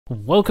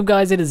Welcome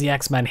guys, it is the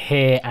AxeMan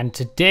here, and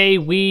today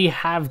we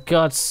have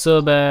got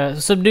some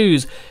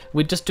news.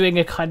 We're just doing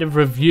a kind of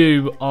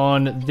review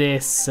on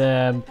this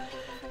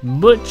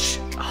much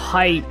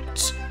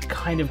hyped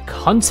kind of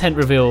content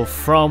reveal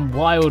from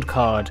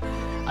Wildcard.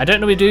 I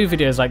don't normally do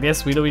videos like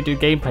this, we normally do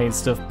gameplay and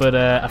stuff, but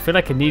I feel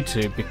like I need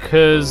to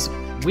because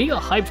we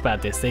got hyped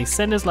about this. They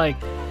sent us like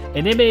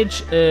an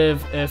image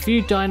of a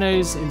few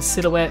dinos in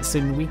silhouettes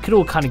and we could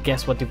all kind of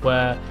guess what they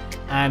were.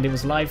 And it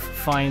was Life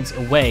Finds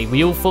a Way.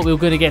 We all thought we were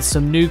going to get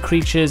some new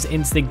creatures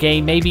into the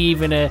game, maybe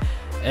even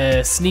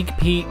a sneak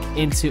peek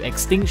into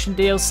Extinction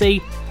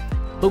DLC,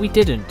 but we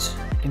didn't.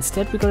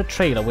 Instead, we got a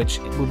trailer, which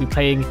we'll be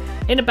playing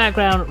in the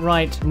background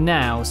right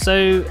now.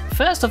 So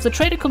first off, the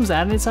trailer comes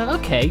out and it's like,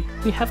 okay,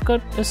 we have got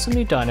some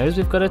new dinos.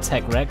 We've got a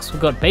Tech Rex, we've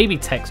got baby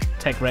Tech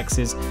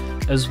Rexes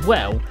as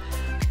well.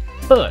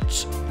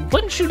 But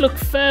once you look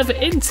further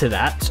into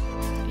that,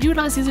 you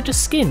realise these are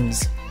just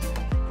skins.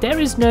 There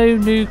is no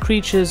new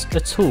creatures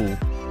at all.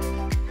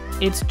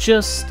 It's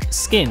just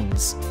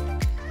skins.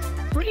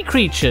 3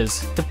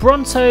 creatures. The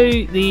Bronto,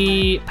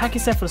 the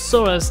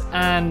Pachycephalosaurus,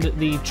 and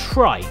the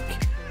Trike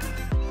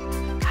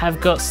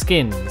have got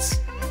skins.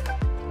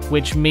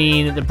 Which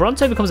mean that the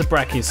Bronto becomes a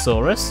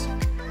Brachiosaurus.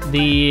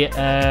 The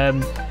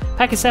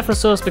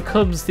Pachycephalosaurus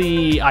becomes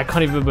the... I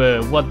can't even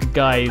remember what the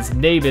guy's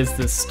name is.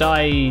 The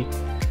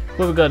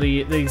What we got,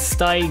 the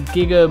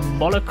Stygiga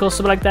Moloch or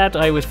something like that.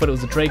 I always thought it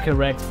was a Draco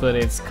Rex, but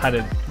it's kind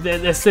of,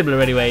 they're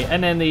similar anyway.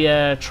 And then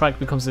the Trike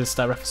becomes the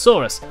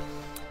Styrophosaurus.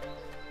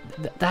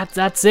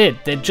 That's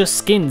it. They're just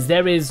skins.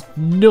 There is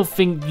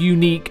nothing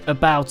unique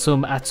about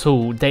them at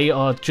all. They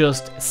are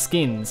just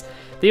skins.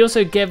 They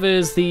also gave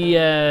us the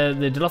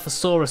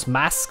Dilophosaurus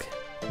mask,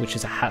 which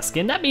is a hat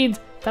skin. That means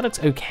that looks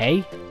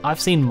okay.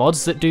 I've seen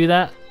mods that do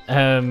that.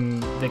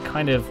 They're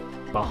kind of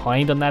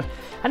behind on that.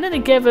 And then they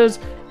gave us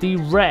the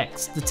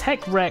Rex, the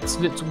Tech Rex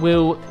that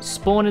will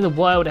spawn in the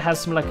wild. It has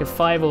some like a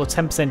 5 or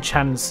 10%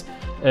 chance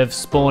of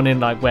spawning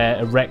like where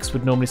a Rex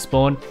would normally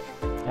spawn.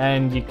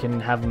 And you can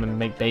have them and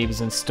make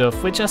babies and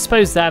stuff, which I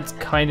suppose that's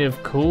kind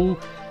of cool.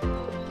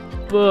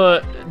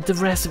 But the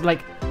rest of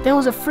like, there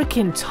was a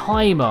freaking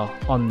timer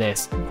on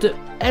this that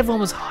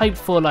everyone was hyped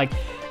for. Like,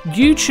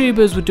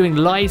 YouTubers were doing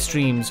live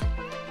streams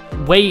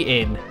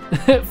waiting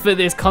for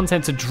this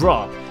content to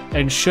drop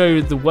and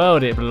show the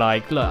world it,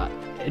 like, look,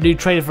 a new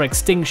trailer for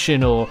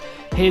Extinction, or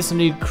here's some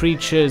new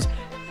creatures,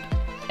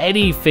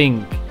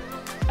 anything,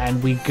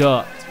 and we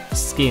got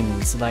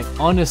skins. Like,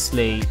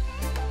 honestly,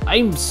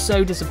 I'm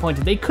so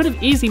disappointed. They could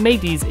have easily made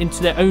these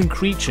into their own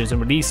creatures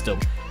and released them,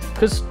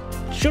 because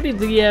surely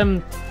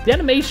the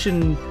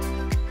animation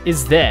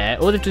is there.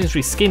 All they've done is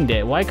reskinned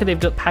it. Why could they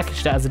have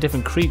packaged that as a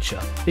different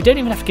creature? They don't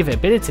even have to give it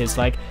abilities.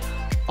 Like,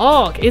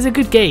 Ark is a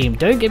good game,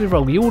 don't get me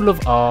wrong, we all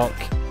love Ark.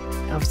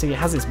 Obviously it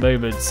has its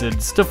moments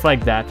and stuff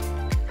like that,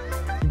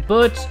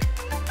 but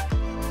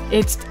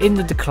it's in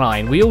the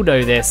decline. We all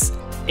know this.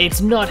 It's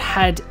not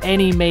had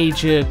any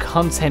major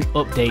content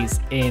updates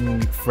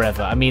in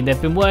forever. I mean,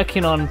 they've been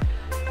working on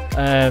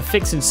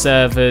fixing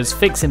servers,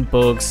 fixing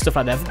bugs, stuff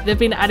like that. They've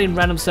been adding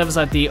random servers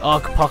like the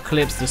Ark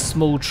Apocalypse, the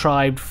Small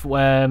Tribe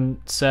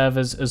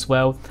servers as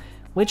well,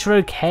 which are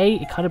okay.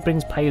 It kind of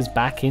brings players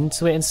back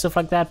into it and stuff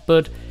like that,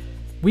 but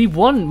we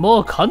want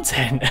more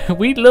content.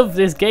 We love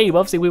this game.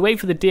 Obviously, we wait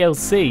for the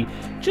DLC.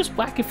 Just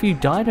whack a few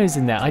dinos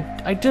in there.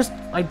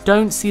 I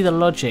don't see the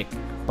logic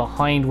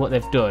behind what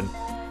they've done.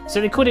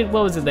 So they called it,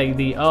 what was it?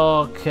 The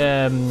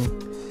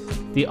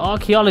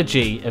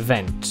archaeology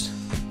event,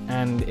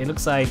 and it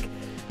looks like.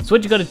 So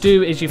what you got to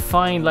do is you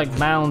find like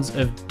mounds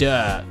of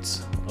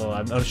dirt, or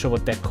I'm not sure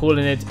what they're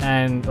calling it,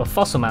 or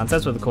fossil mounds.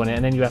 That's what they're calling it.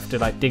 And then you have to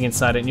like dig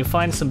inside it, and you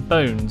find some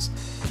bones.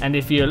 And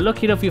if you're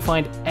lucky enough, you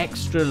find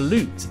extra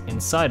loot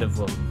inside of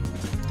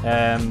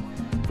them,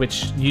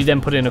 which you then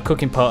put in a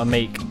cooking pot and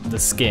make the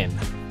skin.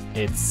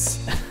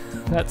 It's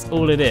that's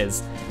all it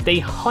is.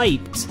 They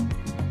hyped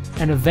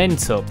an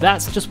event up.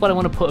 That's just what I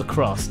want to put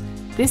across.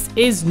 This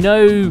is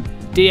no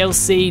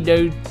DLC,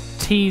 no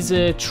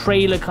teaser,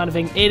 trailer kind of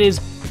thing. It is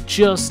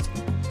just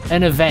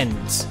an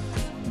event.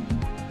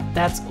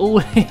 That's all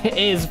it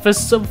is for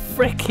some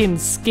freaking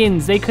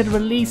skins. They could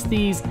release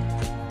these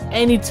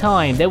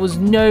anytime. There was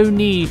no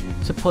need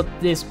to put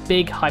this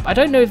big hype. I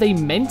don't know if they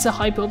meant to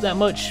hype it up that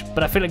much,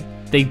 but I feel like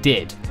they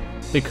did,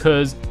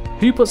 because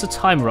who puts a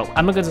timer up?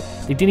 I'm not gonna.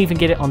 They didn't even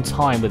get it on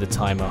time with a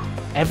timer.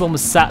 Everyone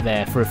was sat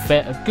there for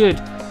a good,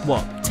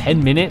 what,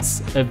 10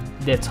 minutes of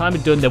their timer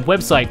done. Their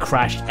website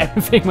crashed.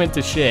 Everything went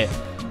to shit,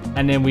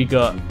 and then we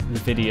got the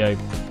video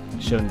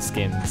showing the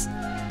skins.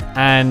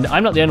 And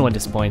I'm not the only one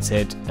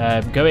disappointed.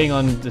 Going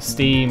on the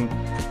Steam,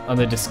 on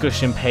the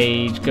discussion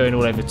page, going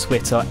all over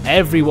Twitter,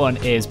 everyone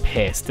is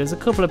pissed. There's a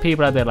couple of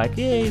people out there like,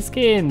 yay,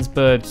 skins,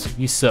 but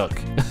you suck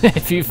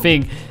if you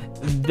think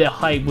the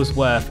hype was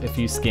worth a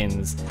few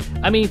skins.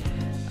 I mean,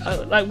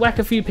 like, whack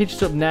a few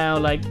pictures up now,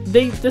 like,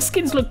 the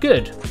skins look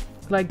good.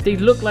 Like, they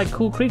look like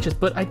cool creatures,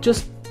 but I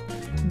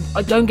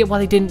don't get why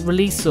they didn't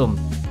release them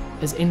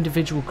as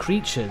individual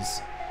creatures.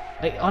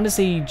 It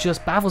honestly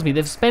just baffles me.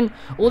 They've spent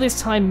all this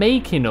time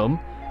making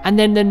them, and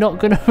then they're not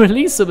going to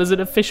release them as an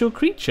official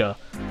creature.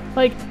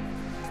 Like,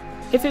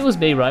 if it was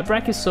me, right,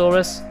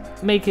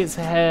 Brachiosaurus, make its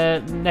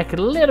neck a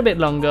little bit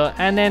longer,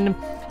 and then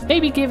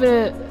maybe give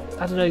it,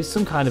 I don't know,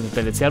 some kind of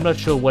ability. I'm not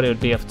sure what it would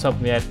be off the top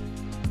of my head.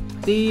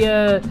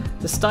 The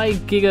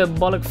Stygiga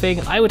Bollock thing,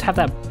 I would have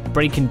that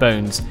breaking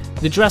bones.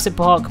 The Jurassic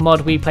Park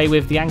mod we play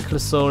with, the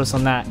Ankylosaurus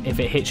on that, if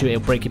it hits you,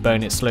 it'll break your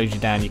bone, it slows you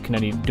down, you can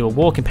only do a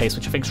walking pace,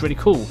 which I think is really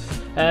cool.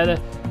 The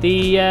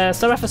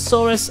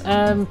Styrafosaurus,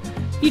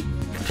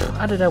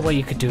 I don't know what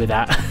you could do with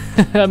that.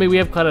 I mean, we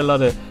have quite a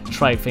lot of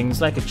tripe things,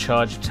 like a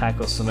charge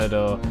attack or something,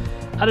 or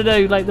I don't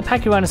know, like the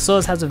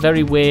Pachyrhinosaurus has a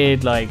very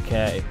weird, like,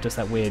 just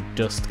that weird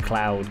dust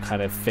cloud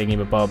kind of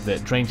thingy-mabob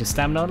that drains your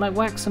stamina. Like,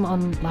 wax them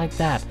on like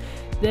that.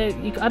 I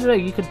don't know,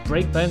 you could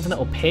break bones on it,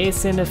 or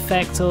piercing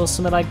effect or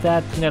something like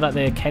that, you know, like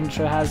the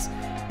Kentra has.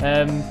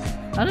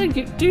 I don't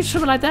know, do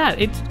something like that.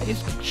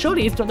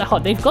 Surely it's not that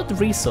hard. They've got the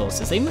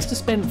resources. They must have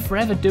spent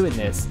forever doing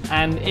this,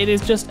 and it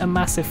is just a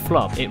massive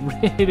flop. It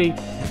really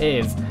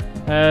is.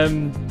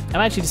 I'm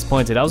actually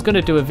disappointed. I was going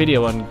to do a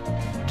video on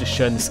just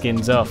showing the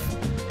skins off,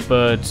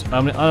 but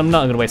I'm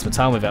not going to waste my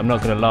time with it. I'm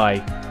not going to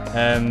lie.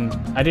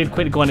 I did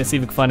quickly go on and see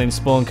if we could find any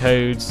spawn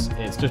codes.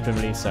 It's just been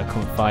released, so I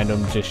couldn't find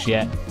them just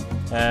yet.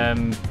 I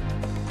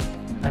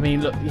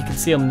mean, look, you can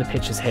see on the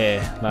pictures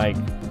here, like,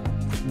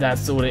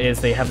 that's all it is.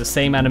 They have the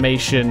same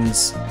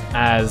animations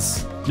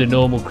as the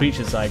normal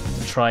creatures, like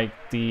the Trike,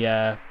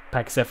 the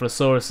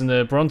Pachycephalosaurus, and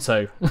the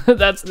Bronto.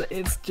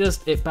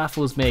 It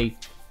baffles me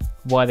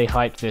why they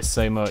hyped this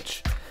so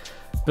much.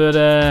 But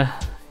yeah,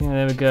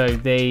 there we go.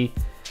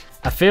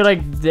 I feel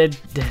like they're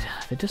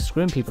just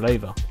screwing people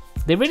over.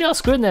 They really are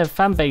screwing their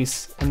fan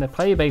base and their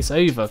player base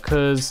over,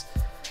 because,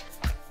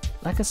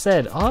 like I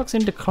said, Ark's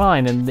in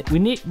decline, and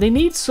they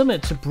need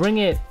something to bring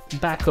it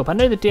back up. I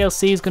know the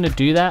DLC is going to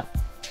do that,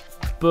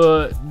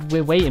 but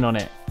we're waiting on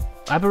it.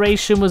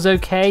 Aberration was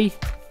okay.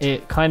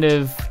 It kind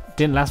of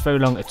didn't last very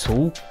long at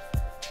all.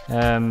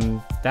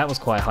 That was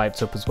quite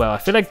hyped up as well. I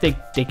feel like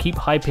they keep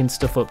hyping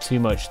stuff up too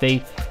much.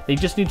 They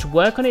just need to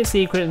work on it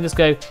secret and just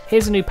go,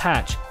 here's a new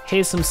patch,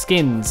 here's some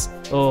skins,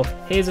 or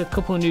here's a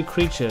couple of new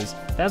creatures.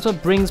 That's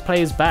what brings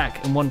players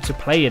back and want to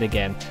play it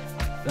again.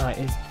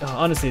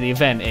 Honestly, the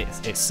event,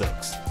 it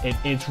sucks.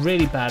 It's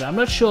really bad. I'm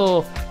not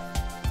sure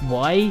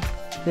why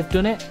they've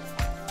done it.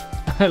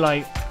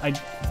 Like,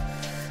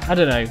 I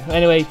don't know.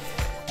 Anyway,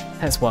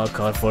 that's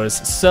Wildcard for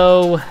us.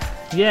 So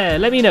yeah,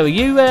 let me know. Are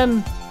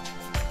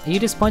you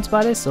disappointed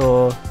by this,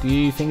 or do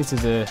you think this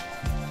is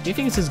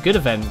a good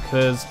event?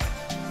 Because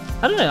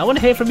I don't know. I want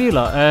to hear from you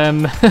lot.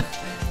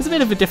 It's a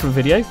bit of a different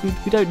video.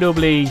 We don't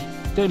normally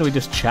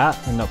just chat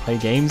and not play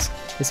games.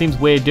 It seems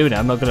weird doing it.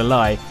 I'm not gonna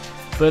lie.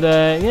 But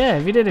yeah,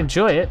 if you did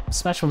enjoy it,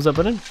 smash the thumbs up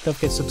button, don't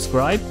forget to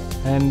subscribe,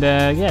 and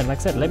yeah, like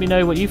I said, let me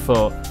know what you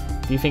thought.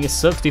 Do you think it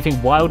sucks? Do you think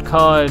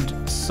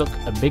Wildcard suck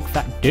a big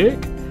fat dick?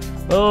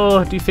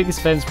 Or do you think this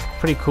event's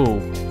pretty cool?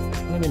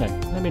 Let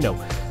me know.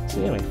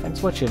 So anyway, thanks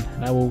for watching,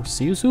 and I will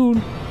see you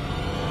soon.